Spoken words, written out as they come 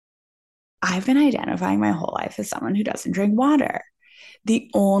I've been identifying my whole life as someone who doesn't drink water.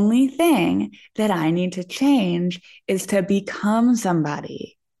 The only thing that I need to change is to become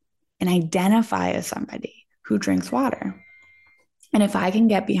somebody and identify as somebody who drinks water. And if I can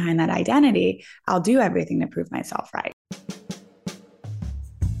get behind that identity, I'll do everything to prove myself right.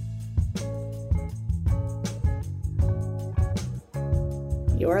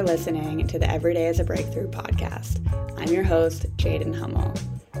 You're listening to the Everyday is a Breakthrough podcast. I'm your host, Jaden Hummel.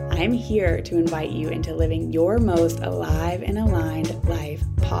 I'm here to invite you into living your most alive and aligned life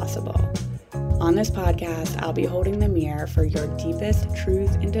possible. On this podcast, I'll be holding the mirror for your deepest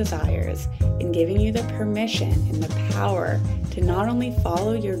truth and desires and giving you the permission and the power to not only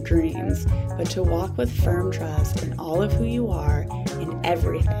follow your dreams, but to walk with firm trust in all of who you are and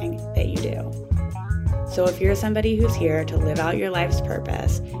everything that you do. So if you're somebody who's here to live out your life's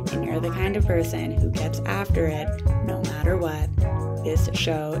purpose and you're the kind of person who gets after it no matter what, this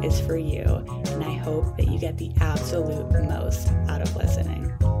show is for you, and I hope that you get the absolute most out of listening.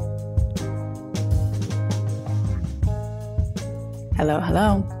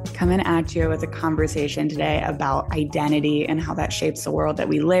 Hello. Coming at you with a conversation today about identity and how that shapes the world that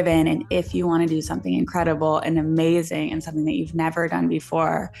we live in. And if you want to do something incredible and amazing and something that you've never done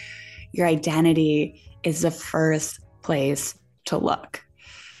before, your identity is the first place to look.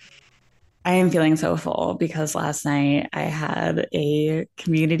 I am feeling so full because last night I had a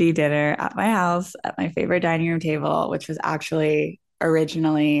community dinner at my house at my favorite dining room table, which was actually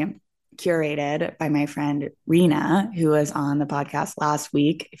originally curated by my friend Rena, who was on the podcast last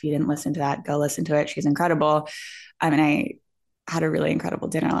week. If you didn't listen to that, go listen to it. She's incredible. I had a really incredible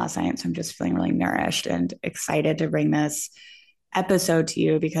dinner last night, so I'm just feeling really nourished and excited to bring this episode to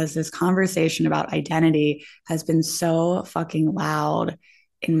you because this conversation about identity has been so fucking loud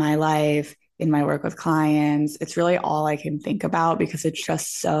in my life, in my work with clients. It's really all I can think about because it's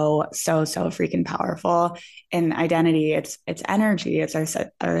just so freaking powerful. And identity, it's energy, it's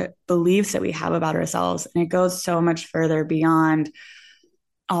our beliefs that we have about ourselves. And it goes so much further beyond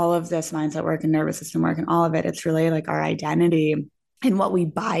all of this mindset work and nervous system work and all of it. It's really like our identity and what we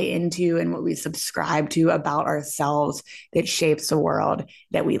buy into and what we subscribe to about ourselves that shapes the world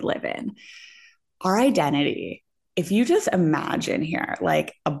that we live in. Our identity, if you just imagine here,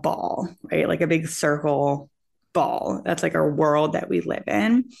 like a ball, right? Like a big circle ball, that's like our world that we live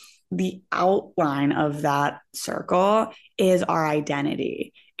in. The outline of that circle is our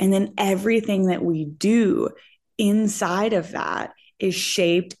identity. And then everything that we do inside of that is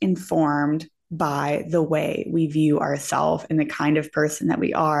shaped and formed by the way we view ourselves and the kind of person that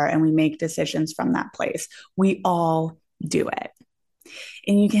we are. And we make decisions from that place. We all do it.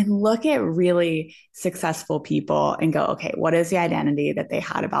 And you can look at really successful people and go, okay, what is the identity that they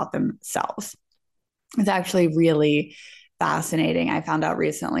had about themselves? It's actually really fascinating. I found out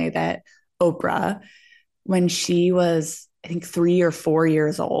recently that Oprah, when she was, I think, 3 or 4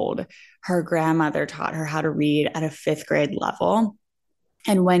 years old, her grandmother taught her how to read at a fifth grade level.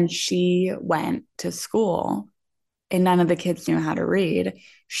 And when she went to school and none of the kids knew how to read,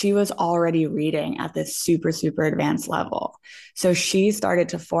 she was already reading at this super advanced level. So she started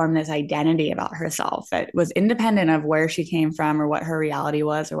to form this identity about herself that was independent of where she came from or what her reality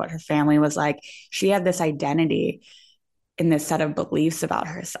was or what her family was like. She had this identity in this set of beliefs about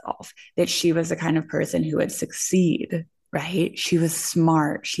herself that she was the kind of person who would succeed, right? She was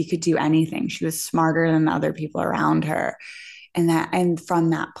smart. She could do anything. She was smarter than the other people around her. And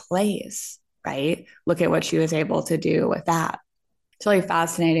from that place, right? Look at what she was able to do with that. It's really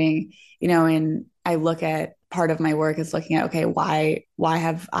fascinating, and I look at part of my work is looking at, okay, why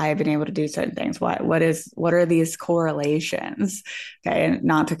have I been able to do certain things? What are these correlations? Okay. And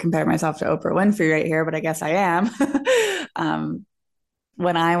not to compare myself to Oprah Winfrey right here, but I guess I am.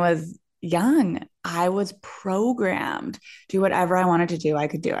 When I was young, I was programmed to do whatever I wanted to do. I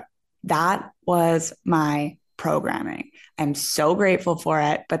could do it. That was my programming. I'm so grateful for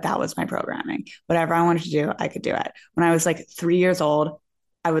it, but that was my programming. Whatever I wanted to do, I could do it. When I was like 3 years old,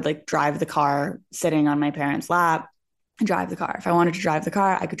 I would like drive the car sitting on my parents' lap and drive the car. If I wanted to drive the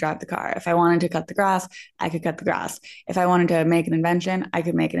car, I could drive the car. If I wanted to cut the grass, I could cut the grass. If I wanted to make an invention, I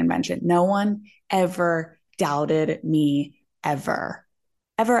could make an invention. No one ever doubted me ever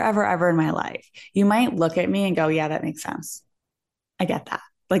in my life. You might look at me and go, yeah, that makes sense. I get that.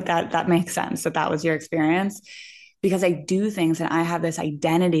 Like that makes sense that was your experience because I do things and I have this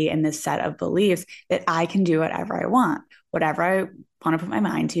identity and this set of beliefs that I can do whatever I want. Whatever I want to put my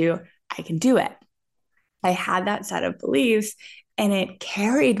mind to, I can do it. I had that set of beliefs and it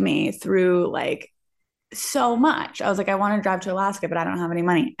carried me through like so much. I was like, I want to drive to Alaska, but I don't have any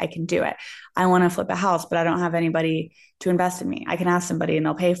money. I can do it. I want to flip a house, but I don't have anybody to invest in me. I can ask somebody and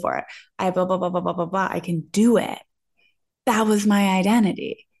they'll pay for it. I blah, blah, blah, blah, blah, blah, blah. I can do it. That was my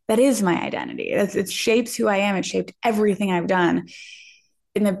identity. That is my identity. It shapes who I am. It shaped everything I've done.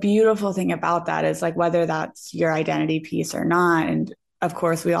 And the beautiful thing about that is like whether that's your identity piece or not. And of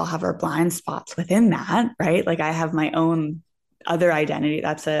course, we all have our blind spots within that, right? Like I have my own other identity.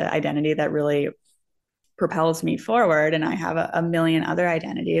 That's an identity that really propels me forward. And I have a million other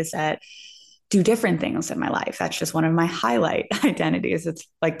identities that do different things in my life. That's just one of my highlight identities. It's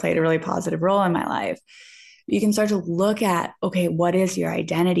like played a really positive role in my life. You can start to look at, okay, what is your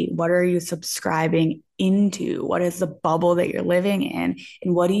identity? What are you subscribing into? What is the bubble that you're living in?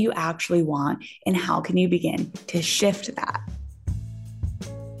 And what do you actually want? And how can you begin to shift that?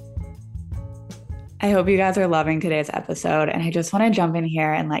 I hope you guys are loving today's episode. And I just want to jump in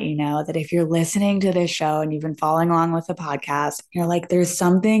here and let you know that if you're listening to this show and you've been following along with the podcast, you're like, there's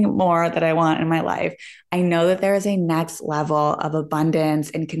something more that I want in my life. I know that there is a next level of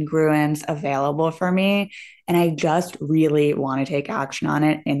abundance and congruence available for me. And I just really want to take action on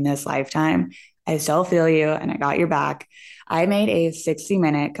it in this lifetime. I still feel you and I got your back. I made a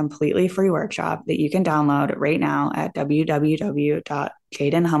 60-minute completely free workshop that you can download right now at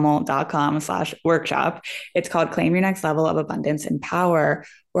www.jadenhummel.com/workshop. It's called Claim Your Next Level of Abundance and Power,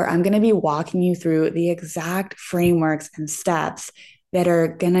 where I'm going to be walking you through the exact frameworks and steps that are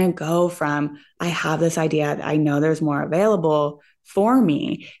going to go from, I have this idea, I know there's more available for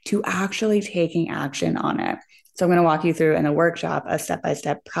me, to actually taking action on it. So I'm going to walk you through in the workshop a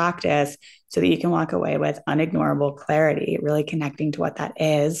step-by-step practice so that you can walk away with unignorable clarity, really connecting to what that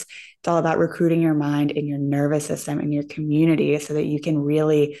is. It's all about recruiting your mind and your nervous system and your community so that you can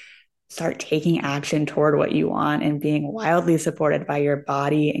really start taking action toward what you want and being wildly supported by your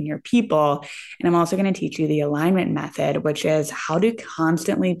body and your people. And I'm also going to teach you the alignment method, which is how to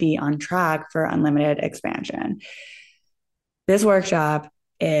constantly be on track for unlimited expansion. This workshop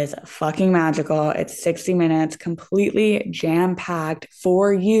is fucking magical. It's 60 minutes, completely jam-packed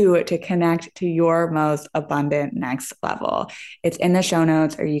for you to connect to your most abundant next level. It's in the show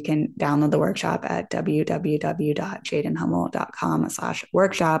notes, or you can download the workshop at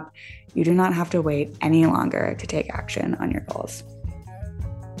www.jadenhummel.com/workshop. You do not have to wait any longer to take action on your goals.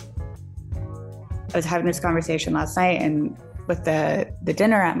 I was having this conversation last night and with the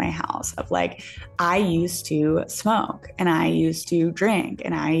dinner at my house of like, I used to smoke and I used to drink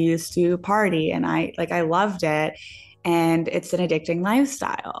and I used to party and I loved it. And it's an addicting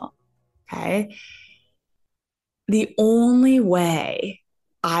lifestyle. Okay. The only way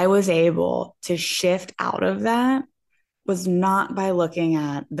I was able to shift out of that was not by looking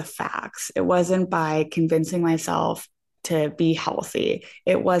at the facts. It wasn't by convincing myself to be healthy.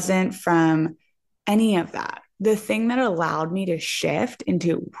 It wasn't from any of that. The thing that allowed me to shift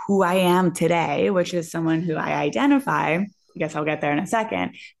into who I am today, which is someone who I identify, I guess I'll get there in a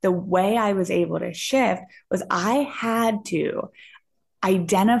second. The way I was able to shift was I had to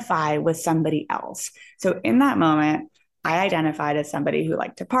identify with somebody else. So in that moment, I identified as somebody who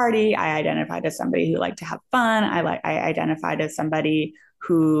liked to party. I identified as somebody who liked to have fun. I identified as somebody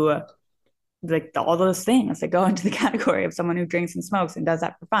who like all those things that go into the category of someone who drinks and smokes and does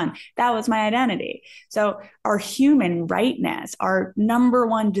that for fun. That was my identity. So our human rightness, our number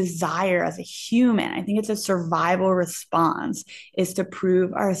one desire as a human, I think it's a survival response, is to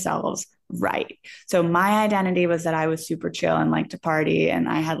prove ourselves right. So my identity was that I was super chill and liked to party and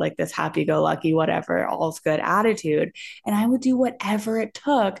I had like this happy-go-lucky, whatever, all's good attitude. And I would do whatever it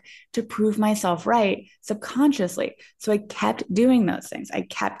took to prove myself right subconsciously. So I kept doing those things. I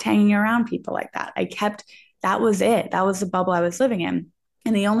kept hanging around people like that. That was it. That was the bubble I was living in.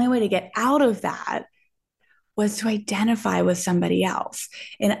 And the only way to get out of that was to identify with somebody else.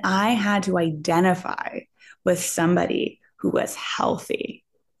 And I had to identify with somebody who was healthy.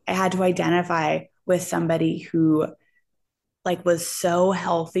 I had to identify with somebody who like was so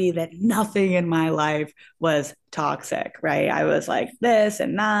healthy that nothing in my life was toxic, right? I was like this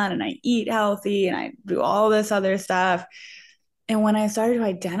and that, and I eat healthy and I do all this other stuff. And when I started to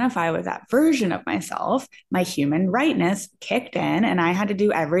identify with that version of myself, my human rightness kicked in and I had to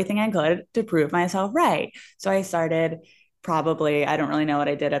do everything I could to prove myself right. So I started probably, I don't really know what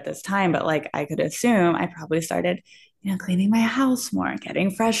I did at this time, but like I could assume I probably started, cleaning my house more, getting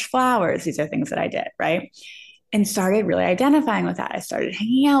fresh flowers. These are things that I did, right? And started really identifying with that. I started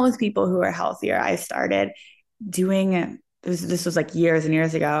hanging out with people who are healthier. I started doing this was like years and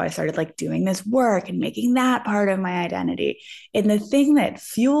years ago. I started like doing this work and making that part of my identity. And the thing that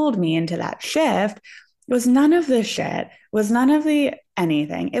fueled me into that shift was none of the shit, was none of the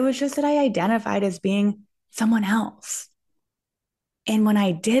anything. It was just that I identified as being someone else. And when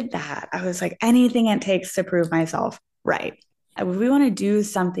I did that, I was like, anything it takes to prove myself right. If we want to do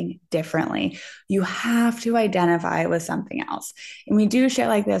something differently, you have to identify with something else. And we do shit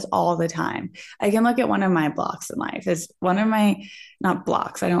like this all the time. I can look at one of my blocks in life is one of my, not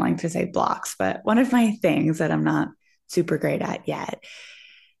blocks, I don't like to say blocks, but one of my things that I'm not super great at yet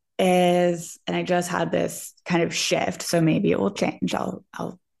is, and I just had this kind of shift, so maybe it will change. I'll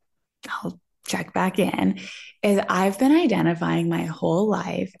check back in, is I've been identifying my whole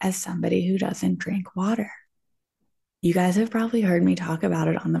life as somebody who doesn't drink water. You guys have probably heard me talk about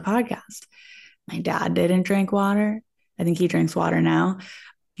it on the podcast. My dad didn't drink water. I think he drinks water now.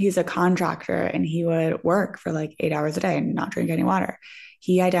 He's a contractor and he would work for like 8 hours a day and not drink any water.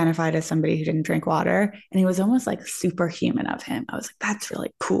 He identified as somebody who didn't drink water, and he was almost like superhuman of him. I was like, that's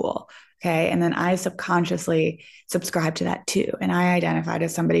really cool. Okay. And then I subconsciously subscribed to that too. And I identified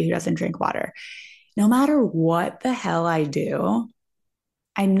as somebody who doesn't drink water. No matter what the hell I do,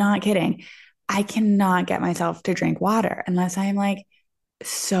 I'm not kidding, I cannot get myself to drink water unless I'm like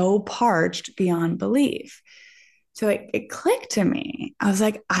so parched beyond belief. So it clicked to me. I was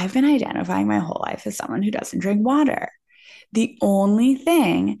like, I've been identifying my whole life as someone who doesn't drink water. The only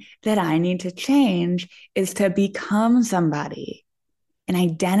thing that I need to change is to become somebody and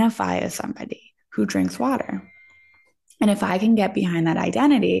identify as somebody who drinks water. And if I can get behind that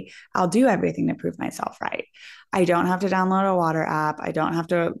identity, I'll do everything to prove myself right. I don't have to download a water app. I don't have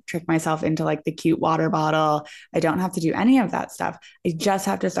to trick myself into like the cute water bottle. I don't have to do any of that stuff. I just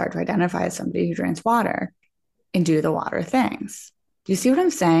have to start to identify as somebody who drinks water and do the water things. Do you see what I'm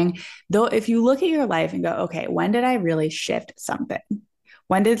saying? Though, if you look at your life and go, okay, when did I really shift something?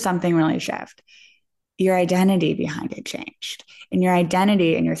 When did something really shift? Your identity behind it changed. And your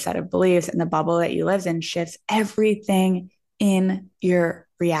identity and your set of beliefs and the bubble that you live in shifts everything in your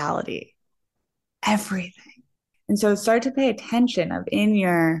reality. Everything. And so start to pay attention of in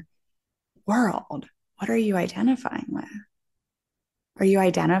your world, what are you identifying with? Are you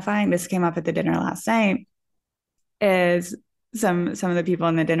identifying? This came up at the dinner last night, is some of the people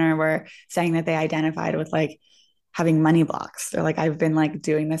in the dinner were saying that they identified with like having money blocks. They're like, I've been like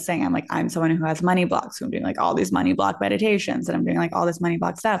doing this thing. I'm like, I'm someone who has money blocks. So I'm doing like all these money block meditations and I'm doing like all this money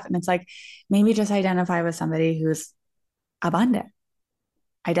block stuff. And it's like, maybe just identify with somebody who's abundant.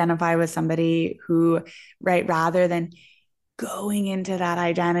 Identify with somebody who, right, rather than going into that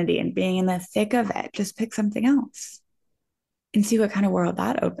identity and being in the thick of it, just pick something else and see what kind of world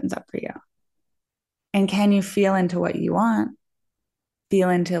that opens up for you. And can you feel into what you want? Feel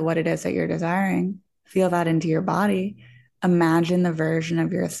into what it is that you're desiring. Feel that into your body. Imagine the version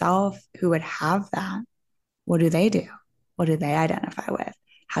of yourself who would have that. What do they do? What do they identify with?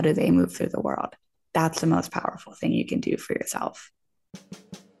 How do they move through the world? That's the most powerful thing you can do for yourself.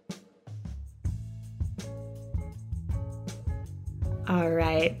 All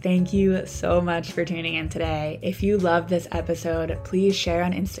right. Thank you so much for tuning in today. If you love this episode, please share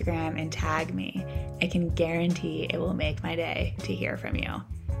on Instagram and tag me. I can guarantee it will make my day to hear from you.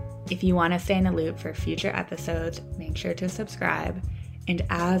 If you want to stay in the loop for future episodes, make sure to subscribe. And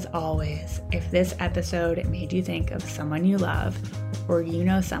as always, if this episode made you think of someone you love or you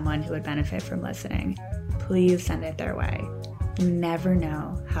know someone who would benefit from listening, please send it their way. You never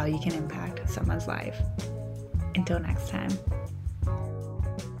know how you can impact someone's life. Until next time.